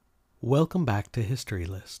Welcome back to History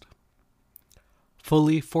List.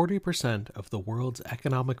 Fully 40% of the world's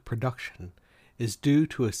economic production is due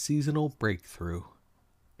to a seasonal breakthrough,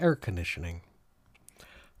 air conditioning.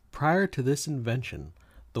 Prior to this invention,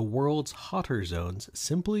 the world's hotter zones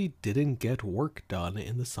simply didn't get work done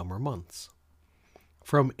in the summer months.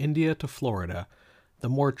 From India to Florida, the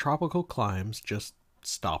more tropical climes just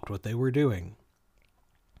stopped what they were doing.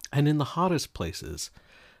 And in the hottest places,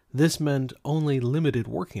 this meant only limited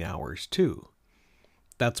working hours, too.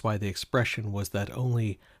 That's why the expression was that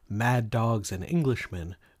only mad dogs and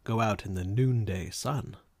Englishmen go out in the noonday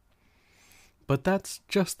sun. But that's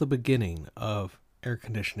just the beginning of air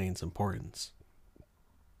conditioning's importance.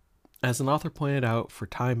 As an author pointed out for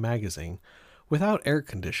Time magazine, without air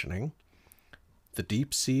conditioning, the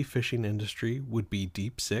deep-sea fishing industry would be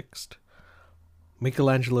deep-sixed,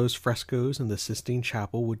 Michelangelo's frescoes in the Sistine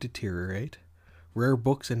Chapel would deteriorate, rare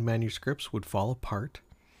books and manuscripts would fall apart,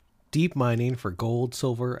 deep mining for gold,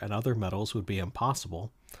 silver, and other metals would be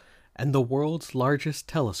impossible, and the world's largest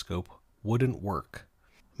telescope wouldn't work.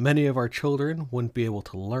 Many of our children wouldn't be able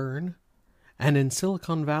to learn, and in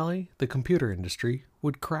Silicon Valley, the computer industry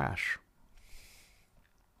would crash.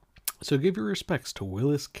 So give your respects to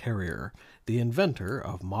Willis Carrier, the inventor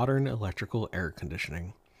of modern electrical air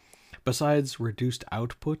conditioning. Besides reduced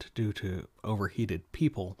output due to overheated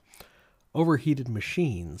people, overheated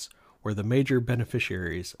machines were the major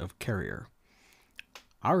beneficiaries of Carrier.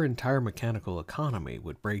 Our entire mechanical economy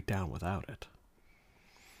would break down without it.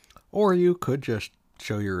 Or you could just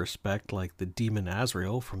show your respect like the demon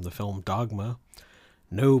Azrael from the film Dogma.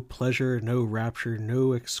 No pleasure, no rapture,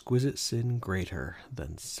 no exquisite sin greater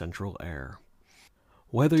than central air.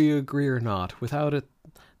 Whether you agree or not, without it,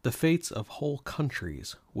 the fates of whole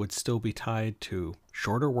countries would still be tied to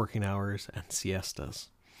shorter working hours and siestas.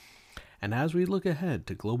 And as we look ahead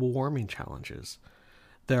to global warming challenges,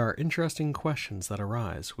 there are interesting questions that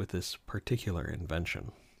arise with this particular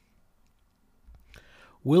invention.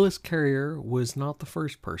 Willis Carrier was not the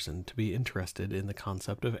first person to be interested in the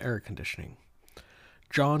concept of air conditioning.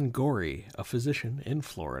 John Gorey, a physician in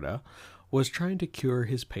Florida, was trying to cure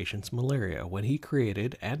his patient's malaria when he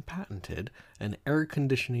created and patented an air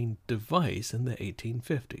conditioning device in the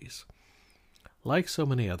 1850s. Like so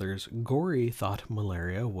many others, Gorey thought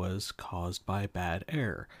malaria was caused by bad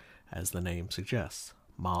air, as the name suggests,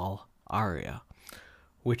 mal-aria,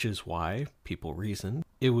 which is why people reasoned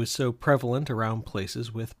it was so prevalent around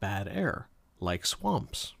places with bad air, like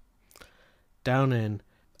swamps. Down in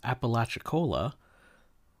Apalachicola,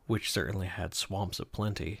 which certainly had swamps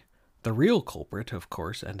aplenty, the real culprit, of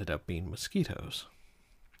course, ended up being mosquitoes.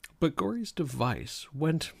 But Gorey's device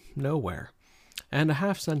went nowhere, and a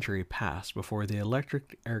half-century passed before the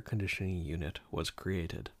electric air conditioning unit was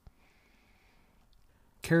created.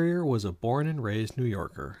 Carrier was a born and raised New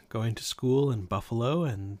Yorker, going to school in Buffalo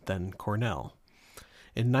and then Cornell.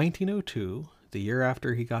 In 1902, the year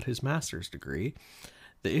after he got his master's degree,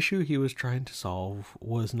 the issue he was trying to solve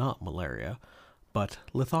was not malaria, but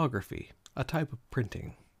lithography, a type of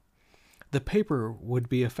printing. The paper would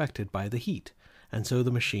be affected by the heat, and so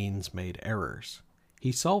the machines made errors.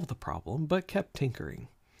 He solved the problem, but kept tinkering.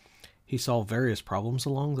 He solved various problems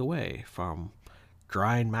along the way, from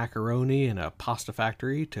drying macaroni in a pasta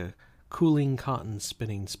factory to cooling cotton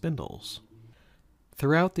spinning spindles.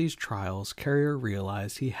 Throughout these trials, Carrier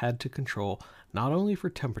realized he had to control not only for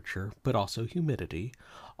temperature, but also humidity,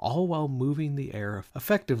 all while moving the air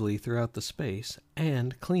effectively throughout the space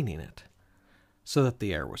and cleaning it, so that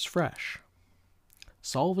the air was fresh.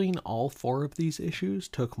 Solving all four of these issues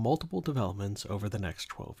took multiple developments over the next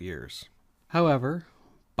 12 years. However,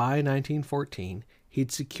 by 1914,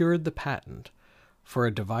 he'd secured the patent for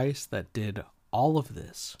a device that did all of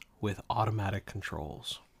this with automatic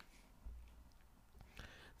controls.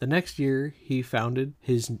 The next year, he founded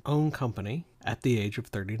his own company at the age of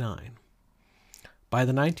 39. By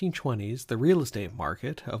the 1920s, the real estate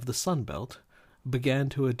market of the Sun Belt began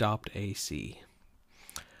to adopt AC.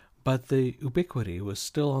 But the ubiquity was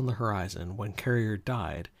still on the horizon when Carrier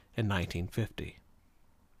died in 1950.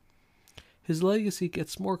 His legacy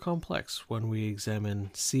gets more complex when we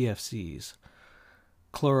examine CFCs,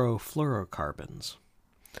 chlorofluorocarbons.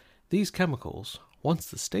 These chemicals, once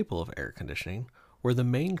the staple of air conditioning, were the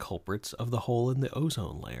main culprits of the hole in the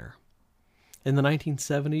ozone layer. In the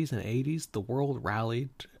 1970s and 80s, the world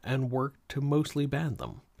rallied and worked to mostly ban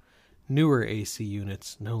them. Newer AC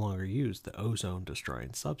units no longer use the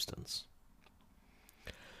ozone-destroying substance.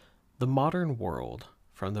 The modern world,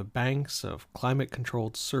 from the banks of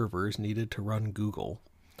climate-controlled servers needed to run Google,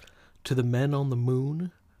 to the men on the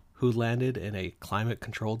moon who landed in a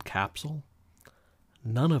climate-controlled capsule,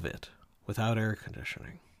 none of it without air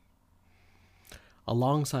conditioning.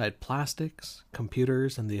 Alongside plastics,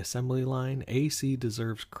 computers, and the assembly line, AC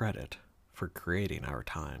deserves credit for creating our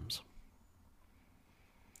times.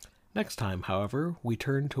 Next time, however, we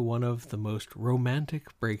turn to one of the most romantic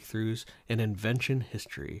breakthroughs in invention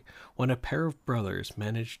history, when a pair of brothers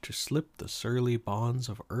managed to slip the surly bonds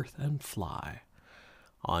of earth and fly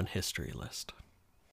on History List.